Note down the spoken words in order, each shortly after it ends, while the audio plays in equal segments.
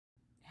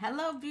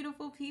Hello,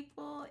 beautiful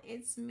people.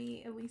 It's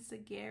me, Elisa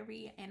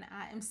Gary, and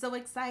I am so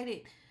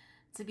excited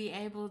to be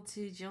able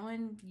to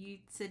join you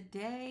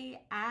today.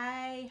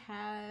 I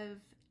have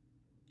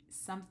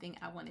something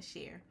I want to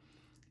share.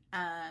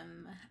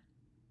 Um,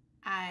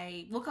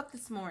 I woke up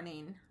this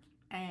morning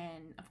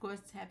and, of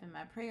course, having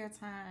my prayer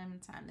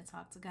time to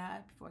talk to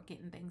God before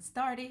getting things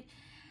started.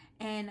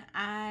 And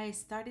I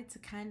started to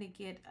kind of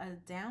get a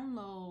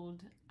download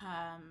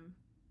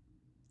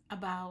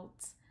about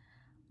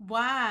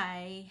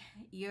why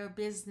your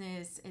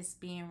business is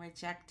being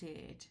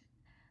rejected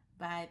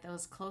by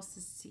those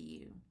closest to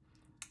you.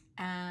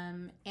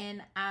 And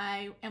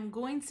I am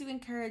going to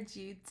encourage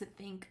you to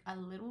think a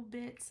little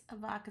bit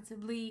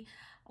evocatively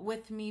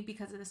with me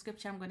because of the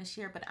scripture I'm going to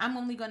share, but I'm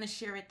only going to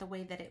share it the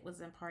way that it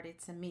was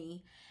imparted to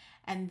me.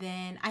 And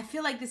then I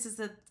feel like this is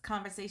a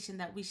conversation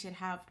that we should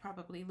have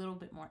probably a little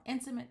bit more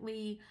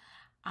intimately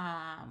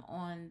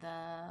on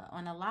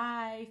a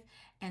live.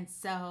 And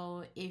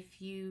so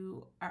if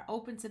you are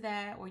open to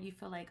that, or you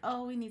feel like,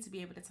 oh, we need to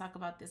be able to talk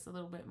about this a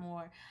little bit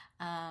more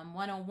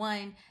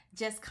one-on-one,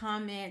 just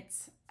comment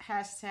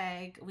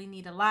hashtag we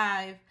need a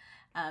live,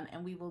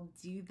 and we will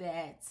do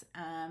that.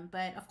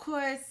 But of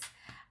course,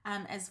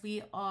 as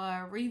we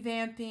are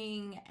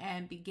revamping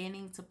and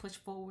beginning to push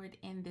forward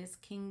in this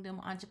kingdom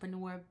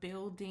entrepreneur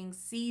building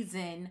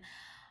season,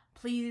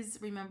 please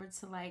remember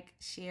to like,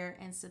 share,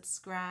 and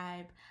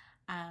subscribe.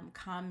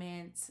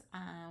 Comment,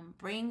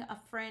 bring a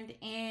friend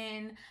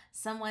in,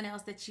 someone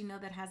else that you know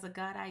that has a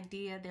God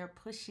idea they're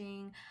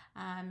pushing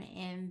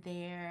in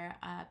their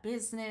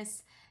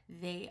business.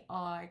 They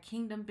are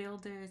kingdom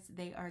builders.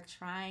 They are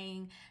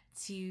trying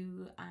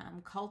to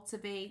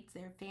cultivate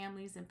their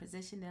families and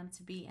position them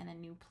to be in a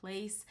new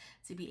place,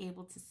 to be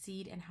able to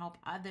seed and help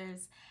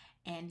others.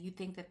 And you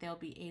think that they'll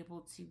be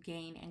able to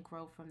gain and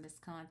grow from this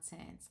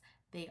content,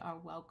 they are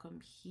welcome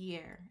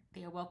here.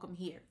 They are welcome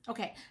here.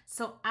 Okay,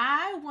 so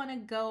I want to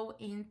go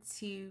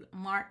into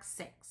Mark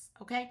 6.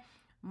 Okay,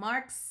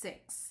 Mark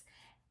 6.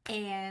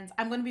 And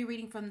I'm going to be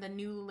reading from the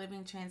New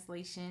Living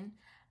Translation.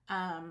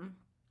 I'm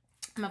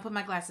going to put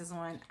my glasses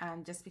on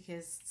just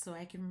because so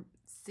I can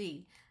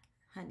see.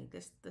 Honey,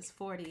 this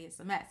 40 is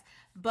a mess.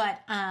 But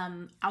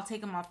I'll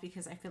take them off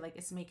because I feel like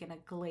it's making a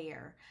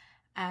glare.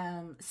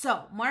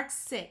 So Mark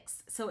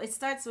 6. So it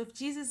starts with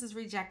Jesus is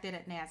rejected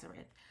at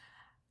Nazareth.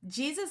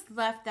 Jesus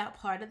left that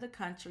part of the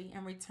country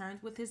and returned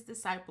with his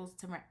disciples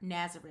to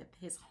Nazareth,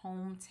 his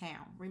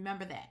hometown.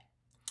 Remember that.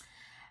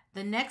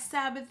 The next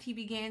Sabbath, he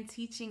began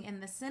teaching in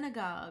the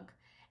synagogue,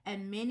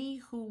 and many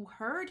who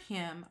heard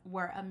him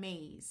were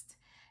amazed.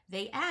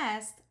 They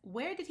asked,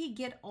 where did he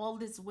get all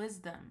this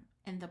wisdom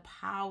and the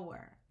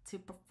power to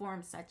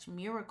perform such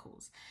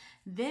miracles?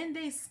 Then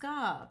they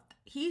scoffed,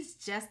 he's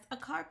just a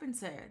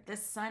carpenter, the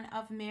son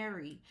of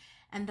Mary,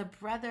 and the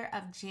brother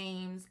of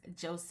James,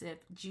 Joseph,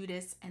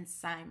 Judas, and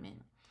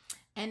Simon.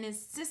 And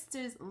his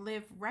sisters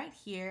live right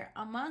here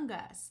among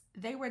us.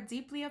 They were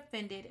deeply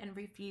offended and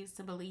refused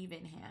to believe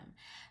in him.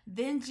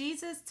 Then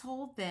Jesus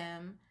told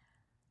them,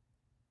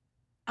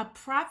 a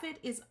prophet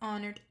is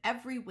honored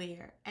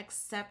everywhere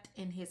except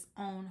in his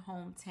own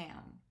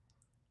hometown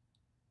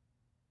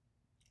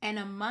and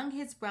among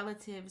his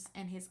relatives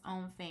and his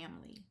own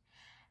family.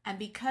 And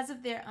because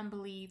of their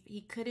unbelief, he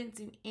couldn't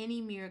do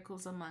any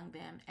miracles among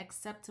them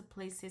except to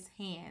place his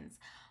hands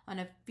on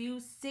a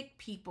few sick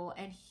people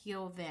and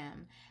heal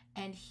them.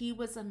 And he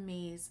was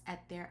amazed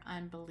at their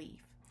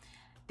unbelief.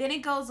 Then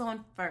it goes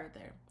on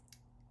further.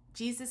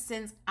 Jesus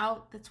sends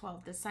out the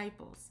 12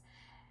 disciples.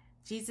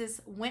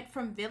 Jesus went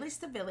from village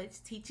to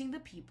village teaching the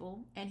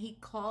people, and he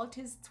called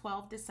his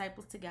 12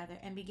 disciples together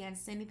and began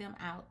sending them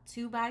out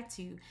 2 by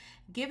 2,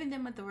 giving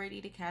them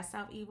authority to cast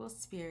out evil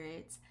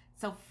spirits.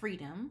 So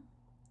freedom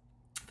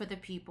for the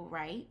people,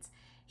 right?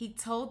 He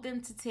told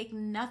them to take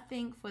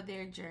nothing for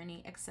their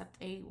journey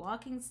except a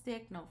walking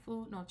stick, no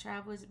food, no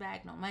traveler's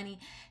bag, no money.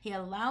 He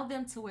allowed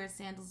them to wear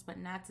sandals, but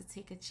not to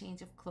take a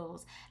change of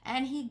clothes.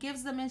 And he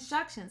gives them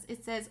instructions.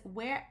 It says,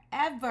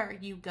 wherever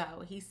you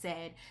go, he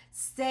said,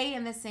 stay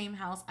in the same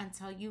house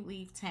until you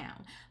leave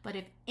town. But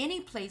if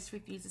any place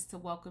refuses to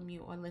welcome you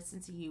or listen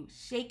to you,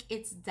 shake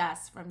its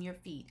dust from your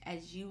feet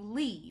as you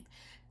leave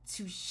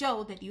to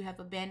show that you have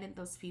abandoned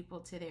those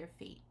people to their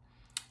fate.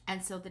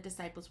 And so the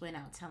disciples went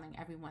out telling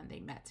everyone they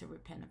met to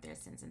repent of their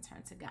sins and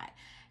turn to God.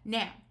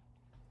 Now,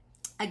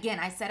 again,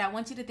 I said I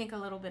want you to think a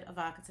little bit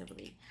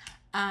evocatively.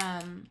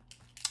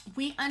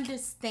 We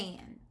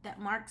understand that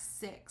Mark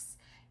 6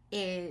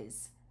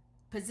 is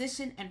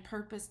position and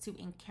purpose to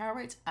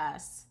encourage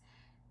us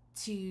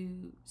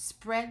to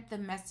spread the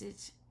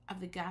message of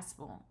the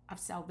gospel of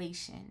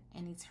salvation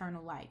and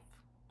eternal life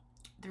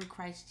through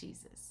Christ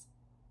Jesus,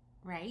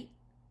 right?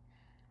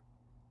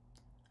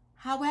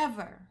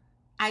 However,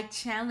 I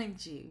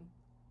challenge you.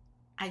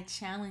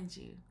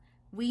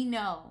 We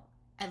know,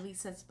 at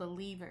least as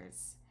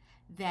believers,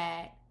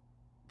 that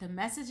the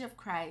message of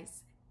Christ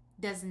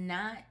does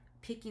not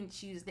pick and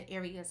choose the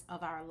areas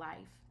of our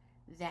life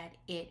that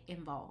it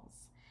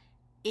involves.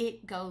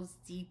 It goes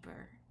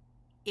deeper.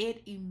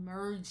 It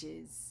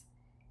emerges.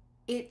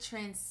 It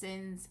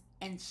transcends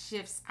and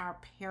shifts our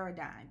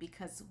paradigm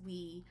because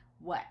we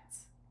what?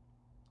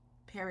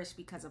 Perish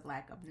because of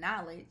lack of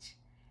knowledge.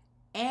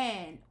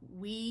 And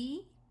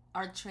we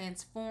are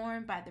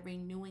transformed by the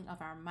renewing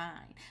of our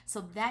mind.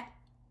 So that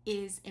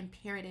is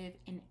imperative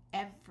in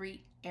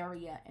every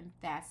area and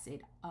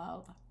facet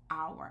of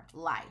our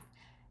life,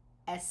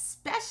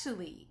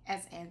 especially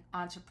as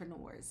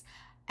entrepreneurs,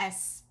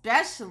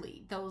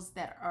 especially those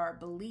that are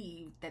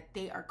believed that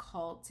they are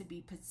called to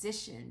be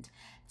positioned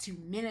to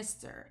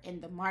minister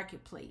in the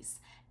marketplace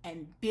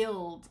and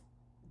build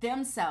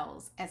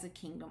themselves as a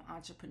kingdom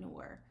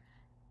entrepreneur,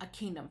 a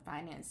kingdom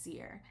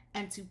financier,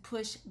 and to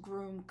push,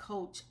 groom,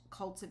 coach,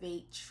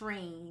 cultivate,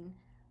 train,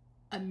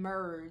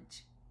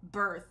 emerge,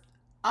 birth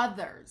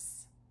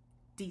others,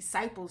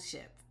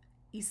 discipleship.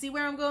 You see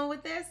where I'm going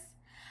with this?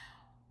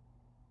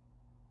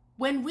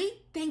 When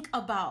we think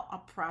about a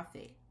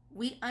prophet,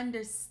 we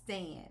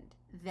understand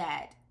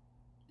that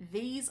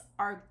these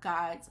are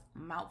God's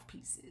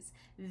mouthpieces.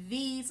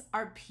 These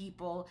are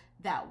people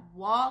that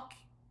walk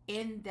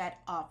in that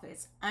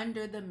office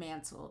under the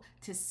mantle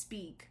to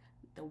speak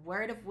the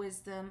word of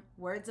wisdom,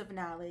 words of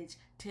knowledge,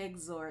 to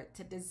exhort,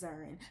 to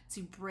discern,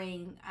 to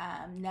bring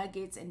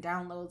nuggets and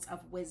downloads of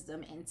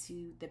wisdom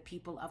into the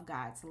people of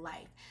God's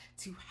life,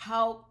 to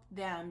help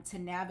them to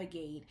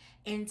navigate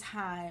in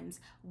times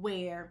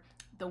where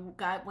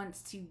God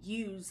wants to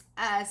use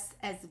us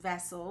as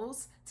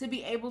vessels to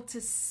be able to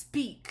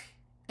speak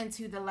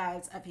into the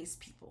lives of his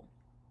people.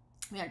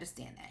 We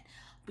understand that.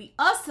 We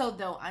also,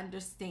 though,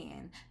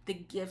 understand the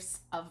gifts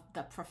of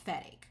the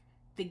prophetic,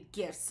 the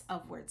gifts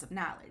of words of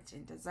knowledge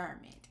and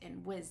discernment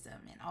and wisdom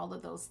and all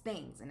of those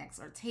things, and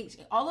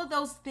exhortation, all of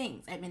those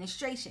things,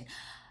 administration.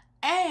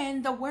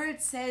 And the word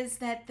says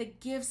that the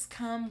gifts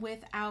come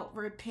without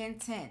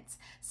repentance.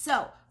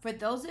 So for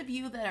those of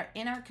you that are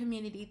in our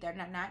community that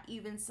are not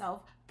even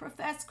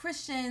self-professed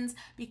Christians,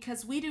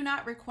 because we do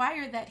not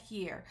require that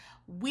here,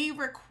 we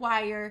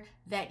require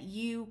that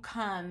you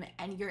come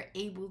and you're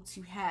able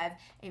to have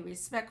a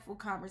respectful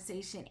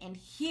conversation and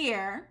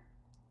hear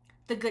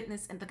the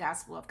goodness and the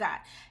gospel of God.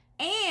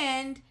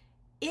 And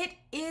it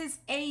is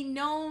a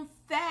known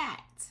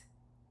fact.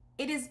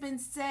 It has been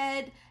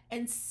said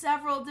in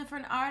several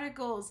different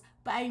articles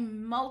by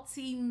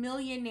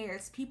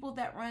multi-millionaires, people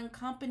that run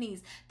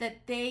companies,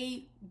 that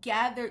they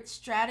gathered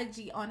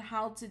strategy on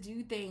how to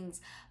do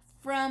things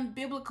from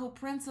biblical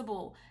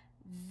principle.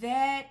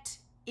 That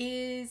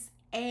is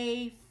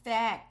a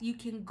fact. You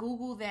can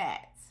Google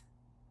that.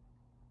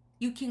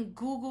 You can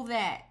Google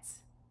that.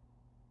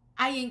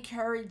 I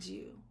encourage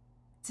you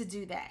to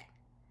do that,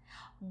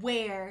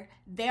 where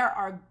there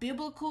are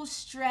biblical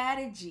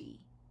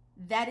strategy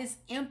that is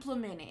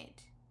implemented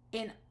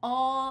in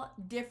all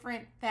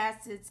different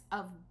facets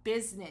of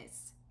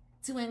business,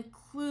 to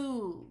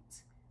include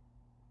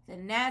the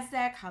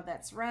NASDAQ, how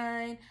that's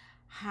run,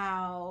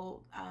 how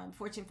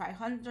Fortune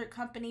 500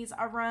 companies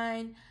are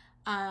run.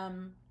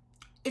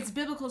 It's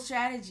biblical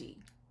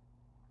strategy.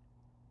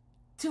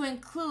 To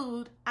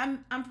include,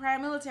 I'm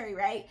paramilitary,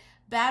 right?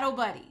 Battle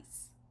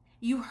buddies.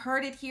 You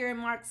heard it here in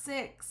Mark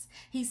 6.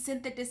 He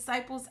sent the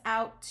disciples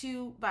out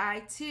 2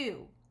 by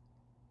 2.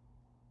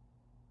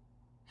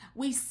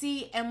 We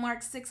see in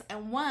Mark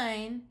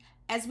 6:1,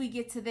 as we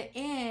get to the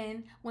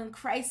end, when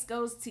Christ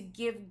goes to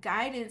give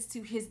guidance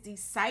to his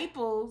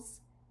disciples,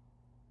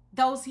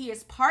 those he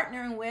is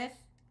partnering with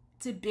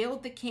to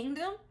build the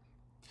kingdom,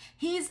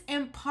 he's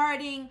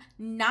imparting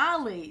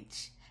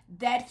knowledge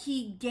that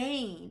he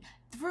gained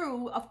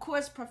through, of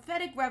course,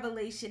 prophetic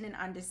revelation and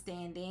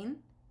understanding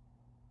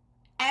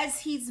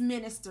as he's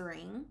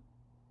ministering,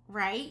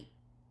 right?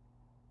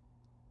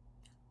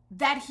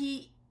 That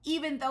he,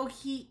 even though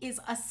he is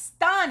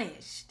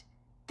astonished,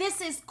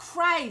 this is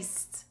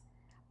Christ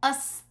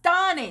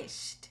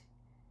astonished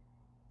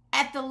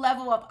at the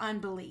level of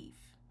unbelief.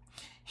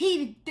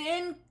 He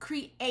then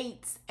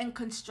creates and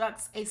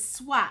constructs a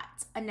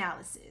SWOT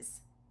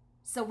analysis.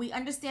 So we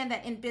understand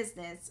that in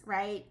business,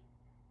 right?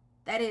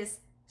 That is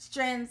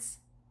strengths,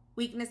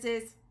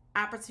 weaknesses,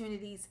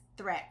 opportunities,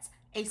 threats.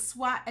 A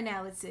SWOT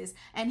analysis.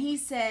 And he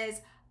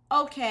says,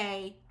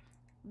 okay,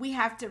 we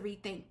have to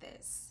rethink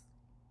this.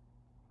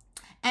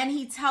 And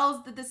he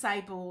tells the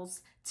disciples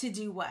to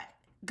do what?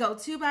 Go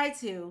 2 by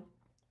 2.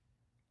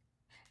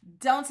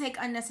 Don't take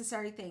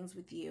unnecessary things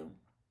with you.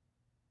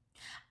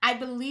 I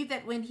believe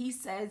that when he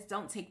says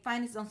don't take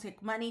finance, don't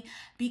take money,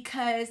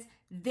 because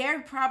there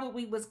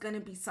probably was going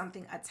to be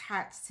something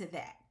attached to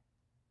that.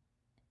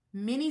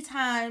 Many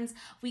times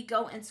we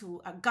go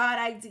into a God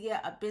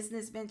idea, a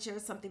business venture,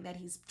 something that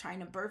he's trying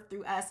to birth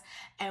through us,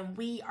 and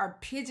we are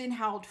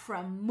pigeonholed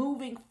from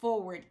moving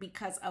forward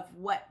because of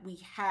what we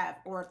have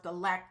or the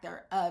lack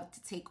thereof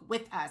to take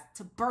with us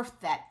to birth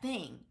that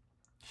thing.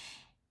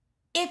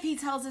 If he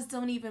tells us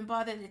don't even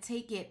bother to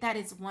take it, that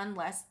is one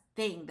less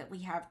thing that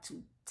we have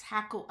to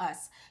tackle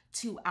us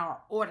to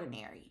our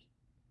ordinary.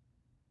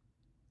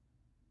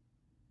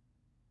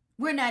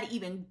 We're not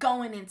even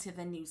going into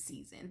the new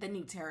season, the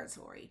new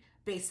territory,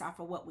 based off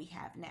of what we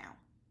have now.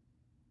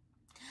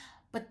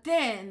 But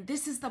then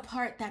this is the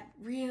part that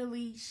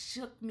really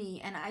shook me.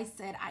 And I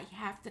said, I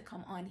have to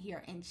come on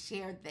here and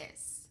share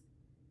this.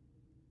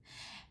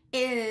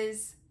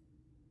 Is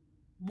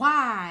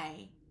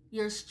why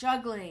you're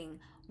struggling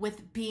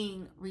with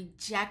being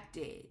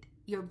rejected.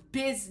 Your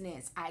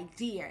business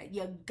idea,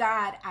 your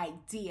God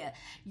idea.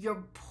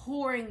 You're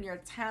pouring your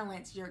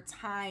talents, your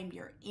time,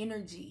 your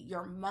energy,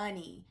 your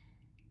money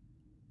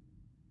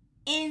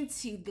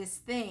into this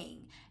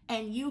thing.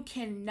 And you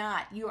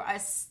cannot, you're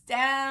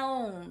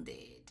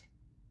astounded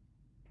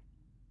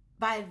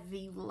by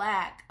the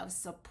lack of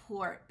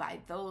support by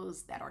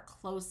those that are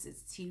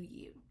closest to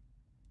you.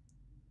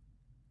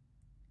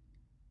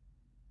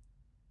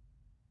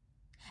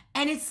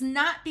 And it's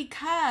not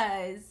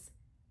because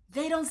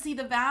they don't see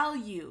the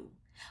value.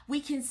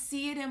 We can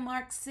see it in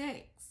Mark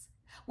 6,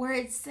 where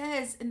it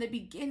says in the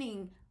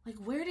beginning, like,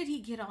 where did he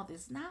get all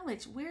this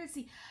knowledge? Where is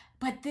he?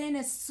 But then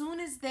as soon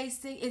as they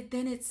say it,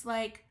 then it's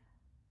like,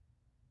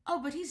 oh,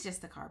 but he's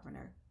just a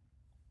carpenter.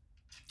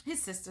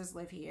 His sisters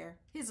live here.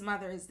 His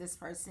mother is this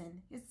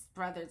person. His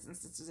brothers and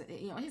sisters,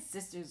 his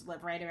sisters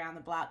live right around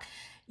the block.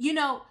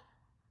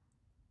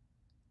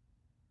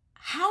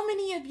 How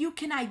many of you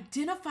can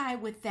identify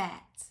with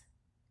that?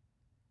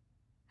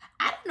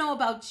 I don't know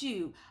about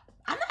you.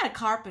 I'm not a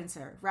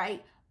carpenter,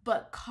 right?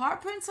 But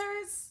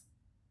carpenters,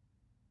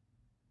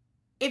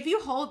 if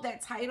you hold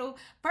that title,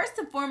 first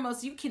and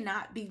foremost, you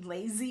cannot be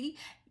lazy.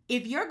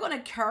 If you're going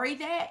to carry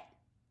that,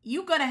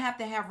 you're going to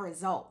have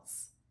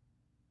results.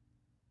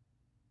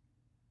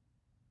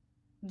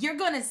 You're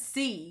going to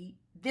see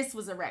this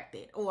was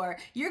erected, or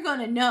you're going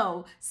to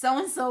know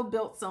so-and-so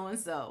built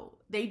so-and-so.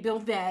 They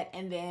built that,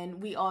 and then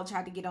we all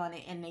tried to get on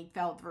it, and they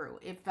fell through.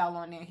 It fell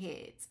on their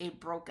heads. It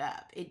broke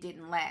up. It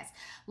didn't last.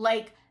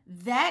 Like,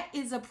 that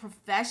is a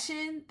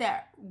profession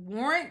that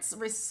warrants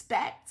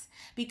respect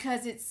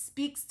because it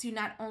speaks to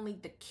not only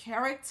the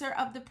character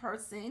of the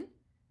person,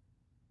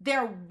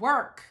 their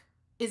work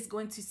is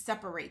going to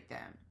separate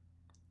them,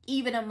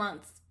 even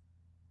amongst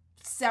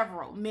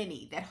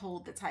many that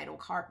hold the title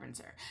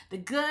carpenter. The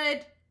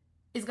good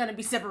is going to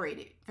be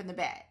separated from the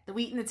bad, the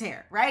wheat and the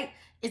tare, right?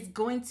 It's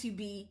going to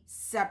be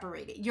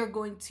separated. You're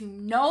going to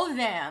know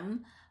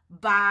them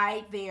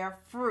by their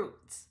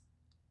fruit.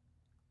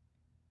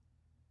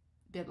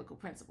 Biblical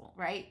principle,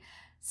 right?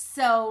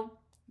 So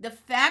the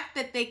fact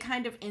that they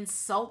kind of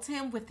insult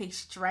him with a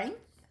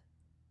strength.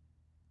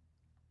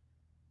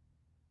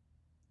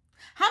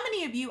 How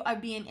many of you are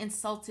being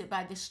insulted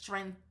by the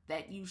strength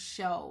that you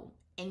show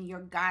in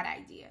your God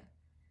idea?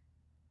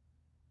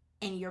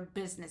 In your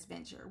business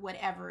venture,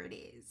 whatever it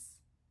is?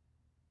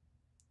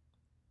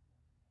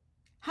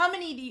 How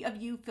many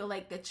of you feel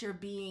like that you're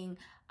being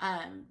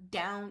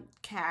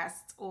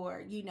downcast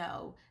or,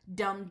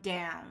 dumbed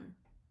down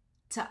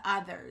to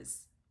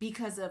others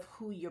because of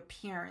who your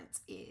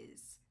parents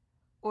is,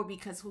 or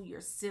because who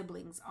your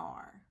siblings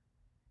are,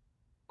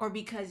 or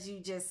because you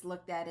just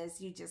looked at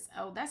as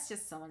that's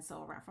just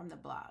so-and-so around from the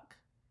block?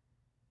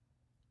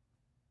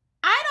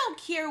 I don't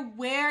care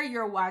where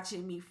you're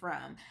watching me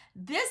from.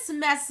 This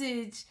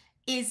message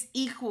is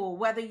equal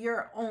whether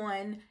you're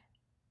on,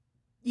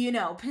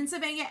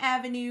 Pennsylvania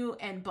Avenue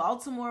and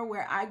Baltimore,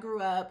 where I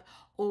grew up,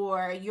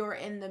 or you're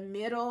in the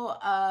middle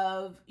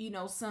of,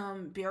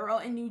 some borough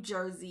in New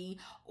Jersey,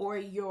 or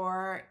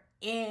you're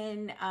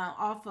in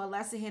off of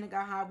Lackahanna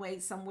Highway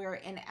somewhere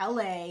in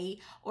LA,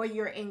 or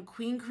you're in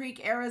Queen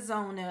Creek,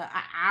 Arizona,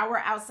 an hour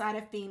outside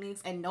of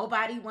Phoenix, and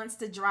nobody wants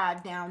to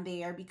drive down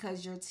there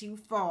because you're too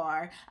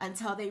far,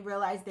 until they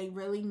realize they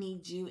really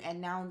need you,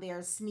 and now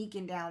they're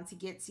sneaking down to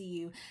get to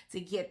you to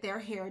get their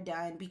hair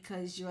done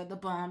because you're the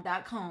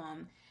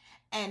bomb.com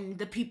and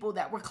the people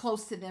that were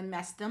close to them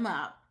messed them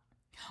up.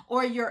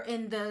 Or you're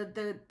in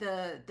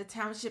the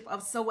township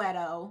of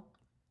Soweto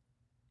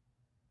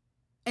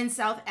in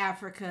South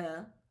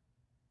Africa.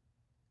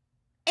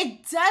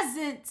 It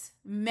doesn't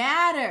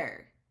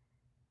matter.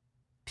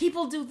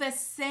 People do the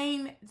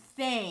same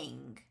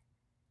thing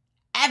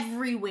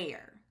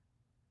everywhere.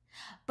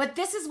 But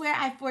this is where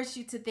I force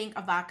you to think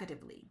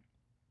evocatively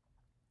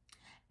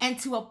and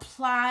to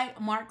apply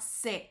Mark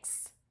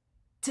 6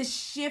 to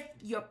shift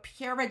your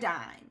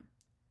paradigm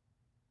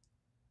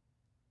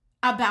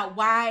about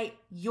why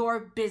your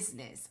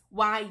business,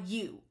 why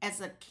you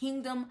as a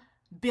kingdom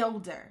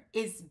builder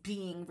is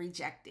being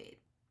rejected.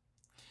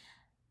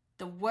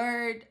 The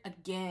word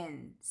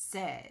again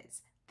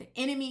says, the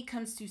enemy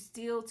comes to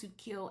steal, to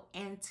kill,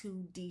 and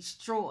to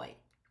destroy.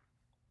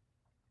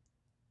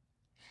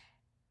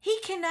 He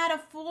cannot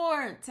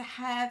afford to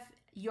have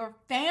your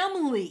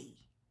family,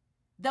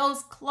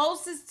 those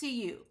closest to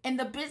you. In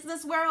the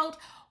business world,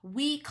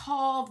 we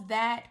call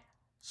that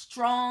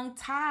strong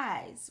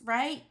ties,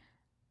 right?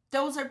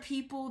 Those are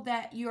people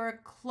that you're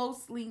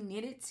closely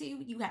knitted to.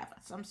 You have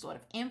some sort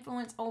of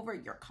influence over.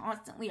 You're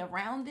constantly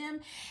around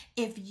them.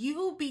 If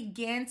you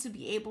begin to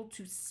be able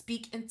to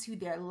speak into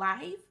their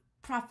life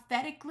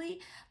prophetically,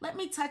 let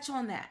me touch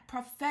on that.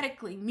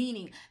 Prophetically,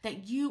 meaning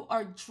that you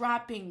are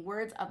dropping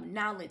words of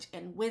knowledge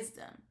and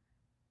wisdom,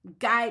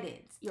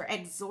 guidance. You're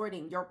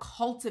exhorting, you're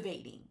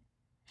cultivating.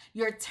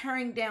 You're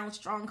tearing down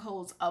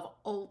strongholds of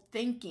old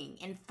thinking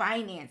and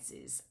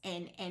finances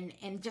and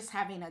just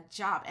having a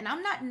job. And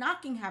I'm not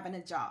knocking having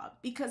a job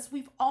because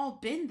we've all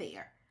been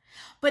there.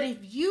 But if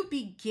you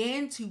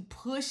begin to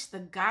push the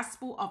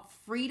gospel of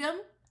freedom,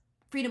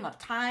 freedom of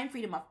time,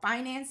 freedom of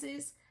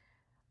finances,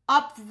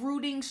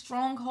 uprooting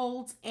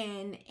strongholds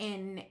in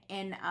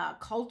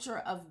culture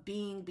of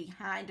being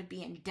behind,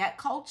 being debt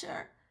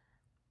culture,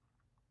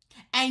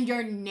 and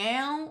you're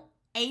now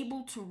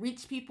able to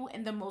reach people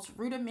in the most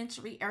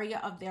rudimentary area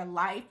of their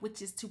life,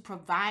 which is to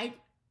provide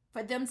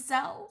for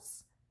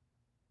themselves,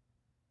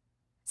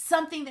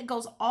 something that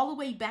goes all the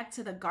way back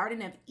to the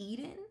Garden of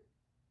Eden,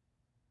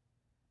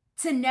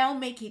 to now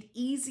make it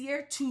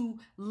easier to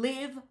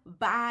live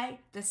by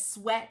the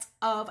sweat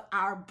of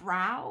our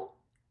brow,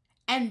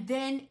 and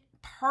then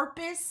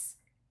purpose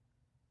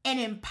and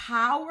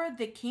empower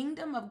the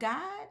kingdom of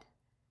God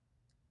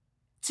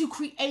to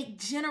create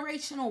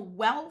generational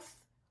wealth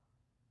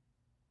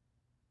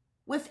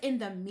within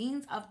the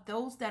means of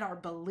those that are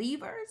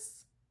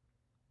believers,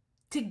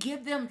 to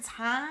give them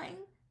time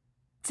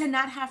to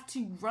not have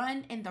to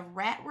run in the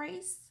rat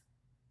race,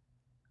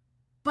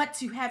 but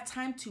to have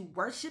time to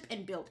worship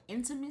and build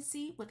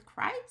intimacy with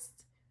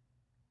Christ.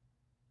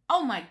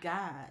 Oh my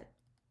God.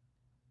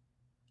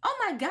 Oh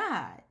my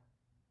God.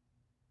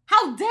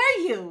 How dare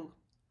you?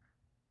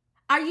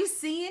 Are you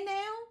seeing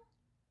now?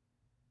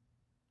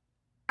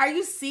 Are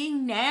you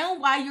seeing now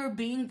why you're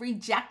being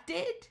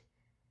rejected?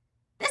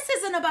 This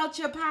isn't about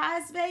your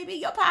pies, baby.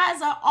 Your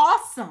pies are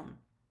awesome.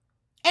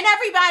 And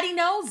everybody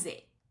knows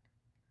it.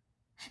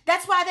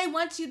 That's why they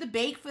want you to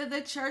bake for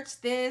the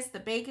church this, the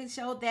baking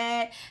show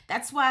that.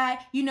 That's why,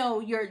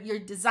 your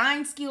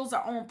design skills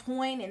are on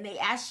point and they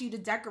ask you to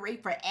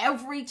decorate for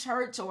every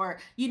church or,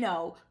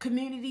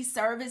 community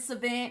service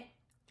event.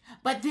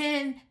 But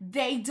then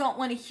they don't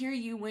want to hear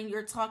you when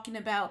you're talking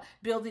about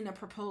building a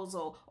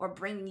proposal or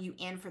bringing you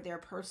in for their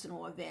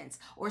personal events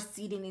or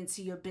seeding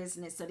into your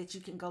business so that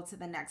you can go to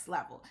the next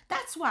level.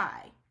 That's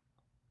why.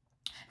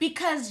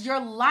 Because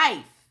your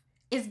life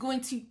is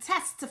going to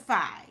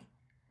testify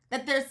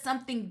that there's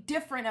something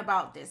different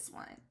about this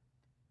one.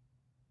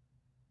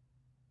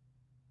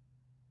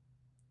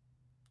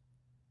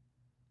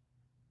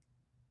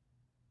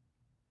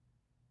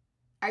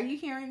 Are you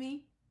hearing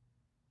me?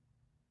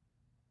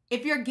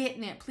 If you're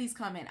getting it, please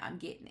comment. I'm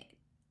getting it.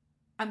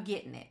 I'm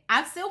getting it.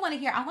 I still want to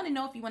hear. I want to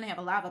know if you want to have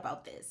a live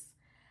about this.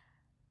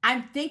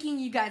 I'm thinking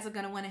you guys are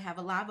going to want to have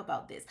a live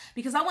about this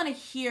because I want to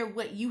hear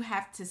what you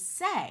have to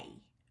say.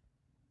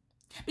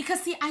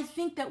 Because, see, I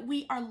think that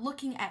we are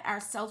looking at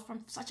ourselves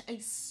from such a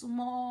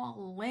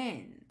small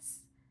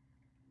lens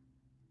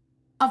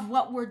of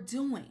what we're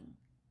doing.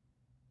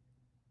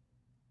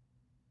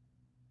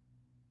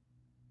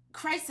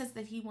 Christ says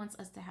that he wants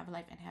us to have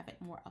life and have it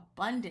more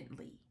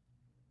abundantly.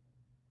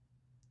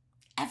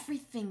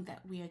 Everything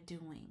that we are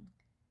doing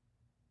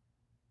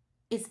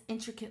is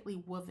intricately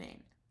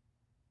woven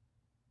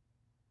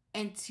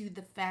into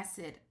the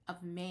facet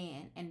of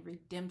man and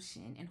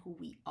redemption and who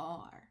we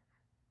are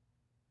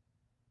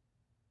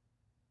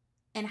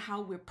and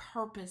how we're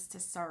purposed to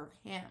serve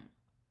him.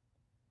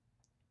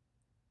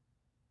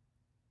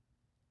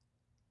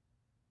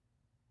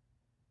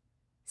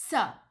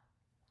 So,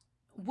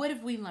 what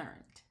have we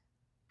learned?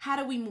 How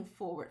do we move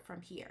forward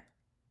from here?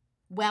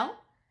 Well,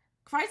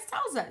 Christ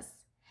tells us.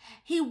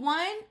 He,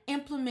 one,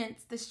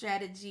 implements the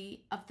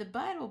strategy of the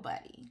battle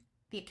buddy,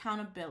 the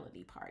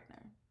accountability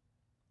partner.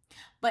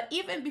 But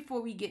even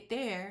before we get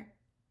there,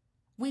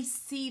 we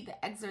see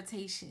the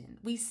exhortation.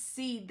 We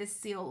see the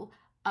seal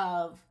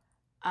of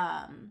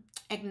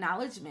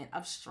acknowledgement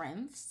of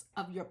strengths,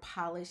 of your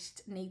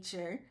polished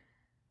nature,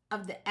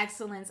 of the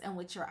excellence in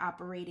which you're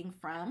operating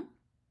from,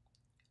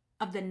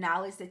 of the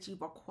knowledge that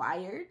you've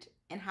acquired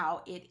and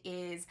how it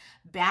is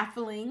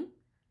baffling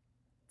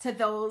to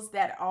those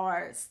that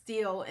are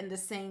still in the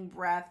same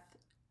breath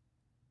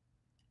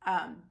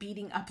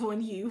beating up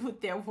on you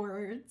with their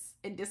words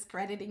and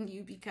discrediting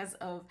you because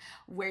of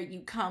where you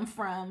come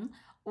from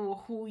or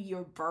who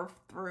you're birthed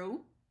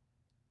through.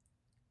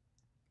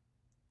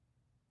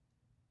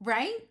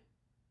 Right?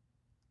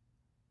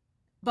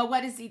 But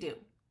what does he do?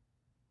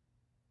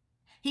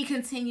 He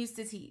continues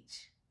to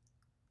teach.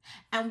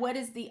 And what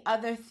is the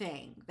other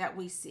thing that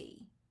we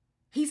see?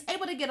 He's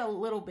able to get a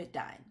little bit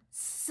done.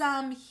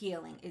 Some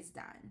healing is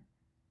done.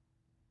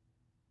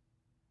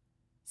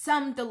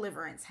 Some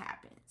deliverance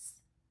happens.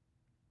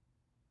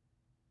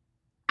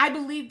 I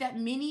believe that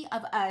many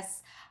of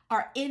us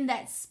are in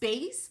that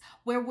space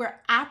where we're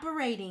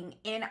operating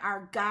in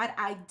our God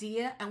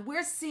idea and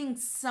we're seeing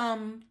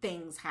some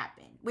things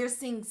happen. We're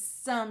seeing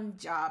some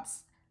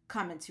jobs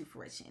come into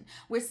fruition.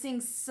 We're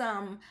seeing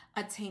some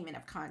attainment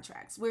of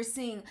contracts. We're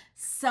seeing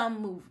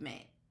some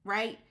movement,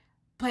 right?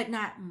 But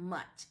not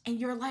much. And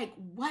you're like,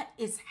 what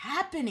is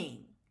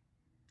happening?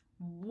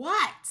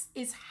 What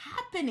is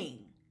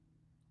happening?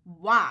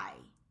 Why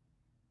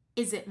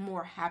is it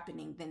more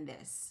happening than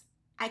this?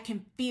 I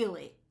can feel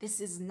it.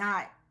 This is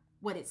not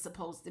what it's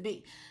supposed to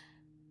be.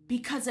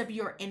 Because of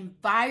your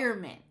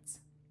environment.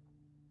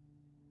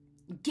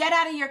 Get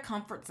out of your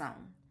comfort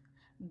zone.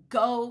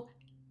 Go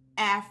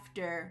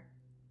after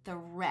the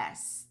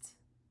rest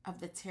of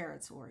the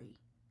territory.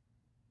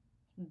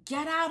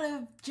 Get out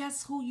of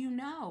just who you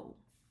know.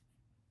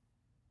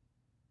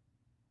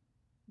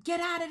 Get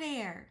out of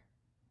there.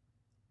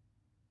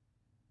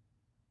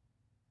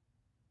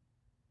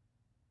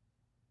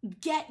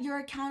 Get your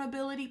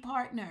accountability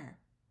partner.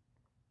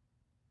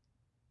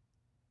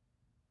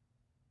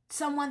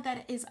 Someone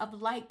that is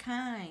of like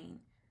kind.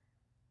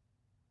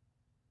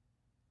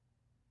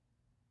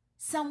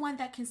 Someone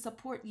that can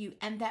support you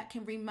and that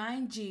can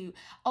remind you,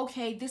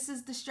 okay, this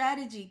is the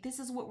strategy. This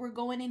is what we're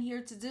going in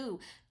here to do.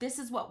 This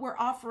is what we're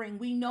offering.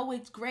 We know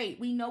it's great.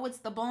 We know it's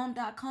the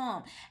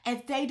bomb.com.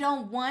 If they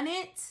don't want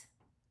it,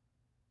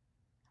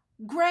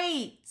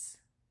 great.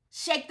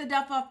 Shake the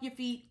dust off your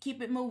feet.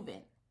 Keep it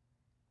moving.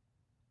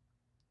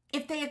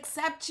 If they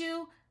accept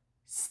you,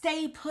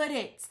 stay put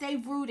it. Stay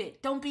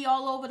rooted. Don't be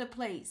all over the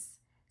place.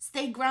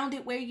 Stay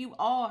grounded where you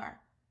are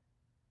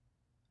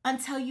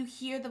until you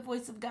hear the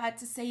voice of God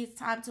to say it's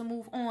time to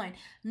move on.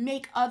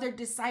 Make other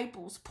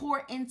disciples.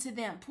 Pour into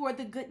them. Pour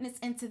the goodness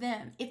into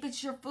them. If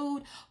it's your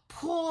food,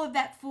 pour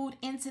that food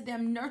into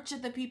them. Nurture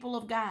the people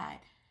of God.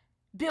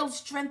 Build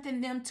strength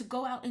in them to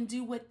go out and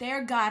do what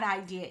their God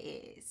idea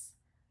is.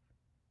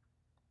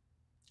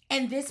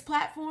 And this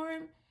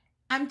platform,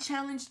 I'm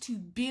challenged to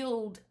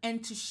build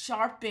and to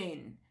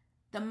sharpen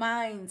the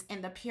minds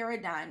and the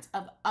paradigms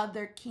of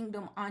other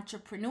kingdom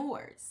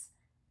entrepreneurs.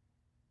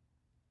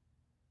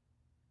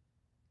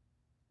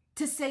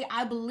 To say,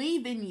 I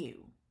believe in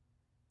you.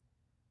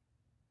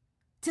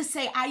 To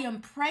say, I am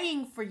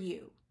praying for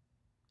you.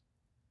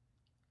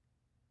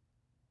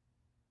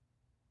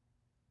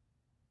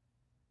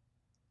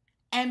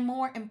 And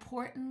more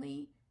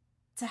importantly,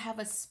 to have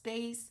a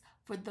space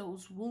for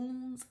those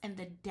wounds and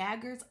the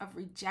daggers of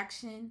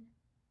rejection,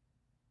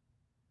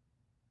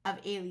 of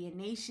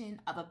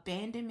alienation, of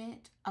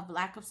abandonment, of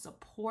lack of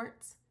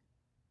support.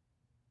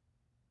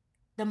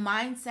 The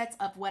mindsets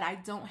of what I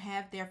don't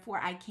have, therefore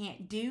I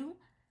can't do,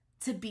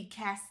 to be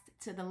cast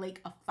to the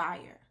lake of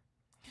fire.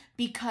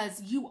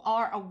 Because you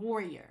are a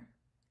warrior.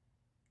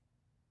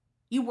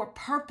 You were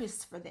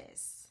purposed for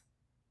this.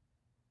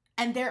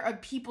 And there are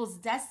people's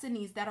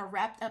destinies that are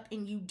wrapped up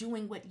in you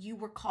doing what you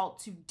were called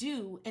to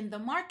do in the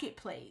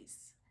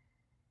marketplace.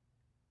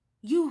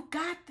 You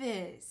got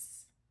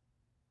this.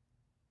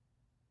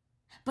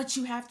 But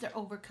you have to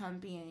overcome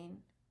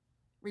being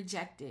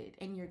rejected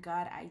and your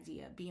God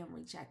idea being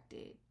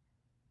rejected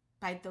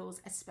by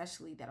those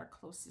especially that are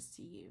closest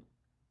to you.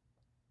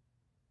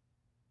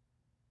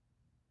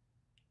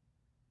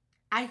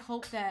 I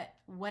hope that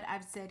what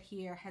I've said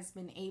here has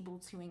been able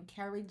to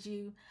encourage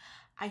you.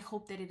 I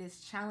hope that it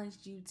has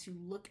challenged you to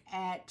look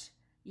at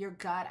your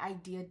God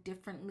idea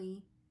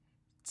differently,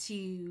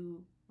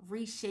 to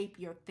reshape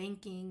your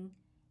thinking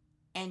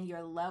and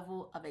your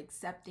level of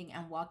accepting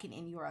and walking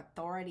in your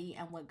authority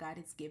and what God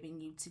is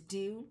giving you to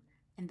do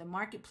in the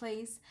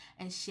marketplace,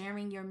 and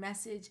sharing your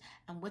message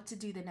and what to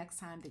do the next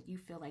time that you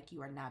feel like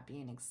you are not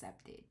being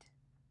accepted.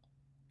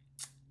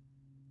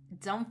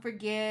 Don't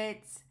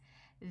forget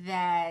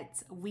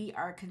that we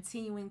are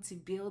continuing to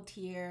build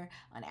here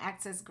on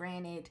Access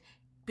Granted,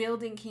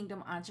 building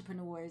kingdom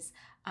entrepreneurs.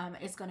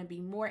 It's going to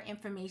be more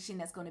information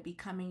that's going to be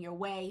coming your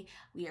way.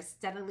 We are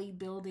steadily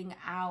building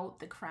out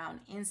the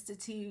Crown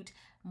Institute.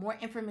 More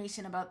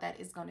information about that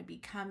is going to be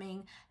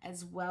coming,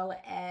 as well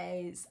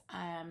as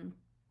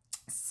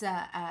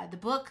the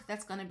book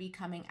that's going to be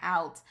coming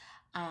out.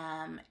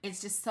 It's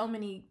just so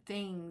many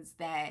things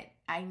that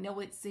I know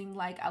it seemed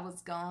like I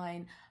was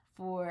gone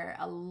for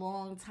a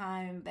long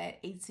time, that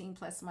 18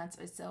 plus months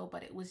or so,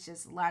 but it was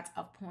just lots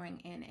of pouring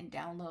in and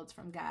downloads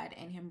from God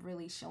and him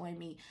really showing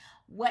me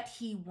what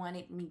he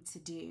wanted me to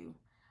do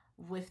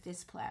with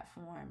this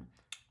platform.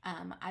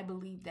 I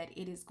believe that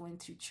it is going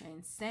to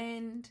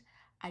transcend.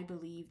 I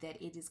believe that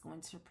it is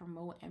going to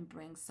promote and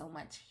bring so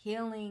much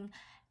healing.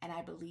 And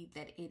I believe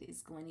that it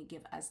is going to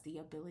give us the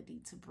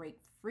ability to break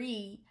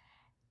free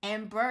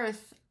and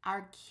birth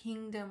our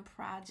kingdom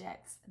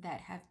projects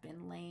that have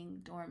been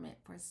laying dormant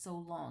for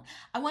so long.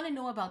 I want to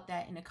know about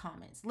that in the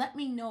comments. Let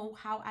me know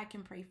how I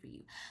can pray for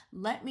you.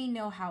 Let me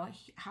know how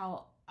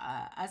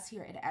us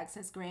here at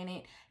Access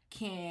Granted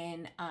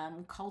can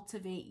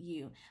cultivate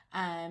you.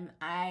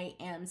 I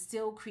am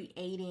still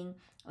creating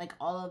like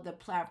all of the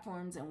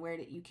platforms and where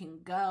that you can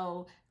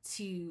go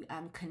to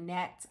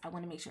connect. I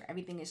want to make sure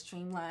everything is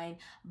streamlined,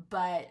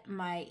 but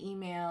my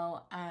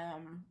email,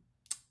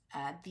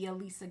 the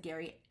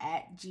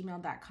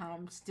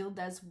elisagary@gmail.com still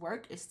does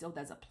work. It still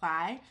does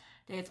apply.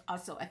 There's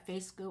also a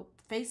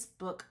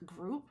Facebook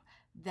group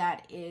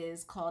that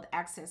is called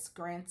Access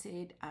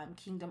Granted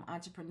Kingdom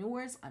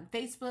Entrepreneurs on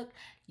Facebook.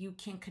 You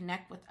can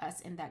connect with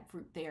us in that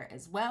group there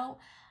as well.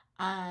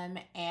 And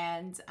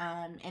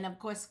of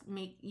course,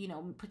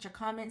 put your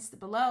comments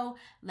below.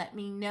 Let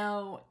me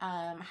know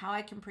how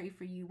I can pray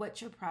for you, what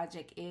your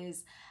project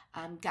is,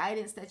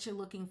 guidance that you're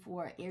looking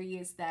for,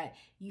 areas that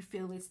you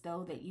feel as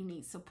though that you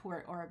need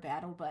support or a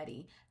battle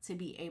buddy to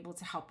be able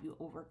to help you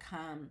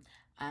overcome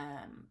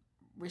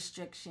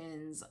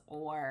restrictions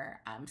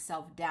or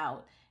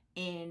self-doubt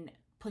in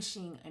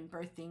pushing and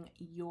birthing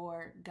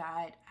your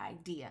God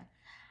idea.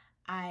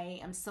 I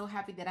am so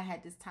happy that I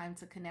had this time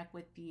to connect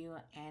with you,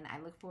 and I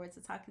look forward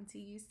to talking to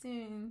you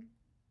soon.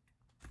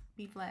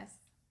 Be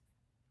blessed.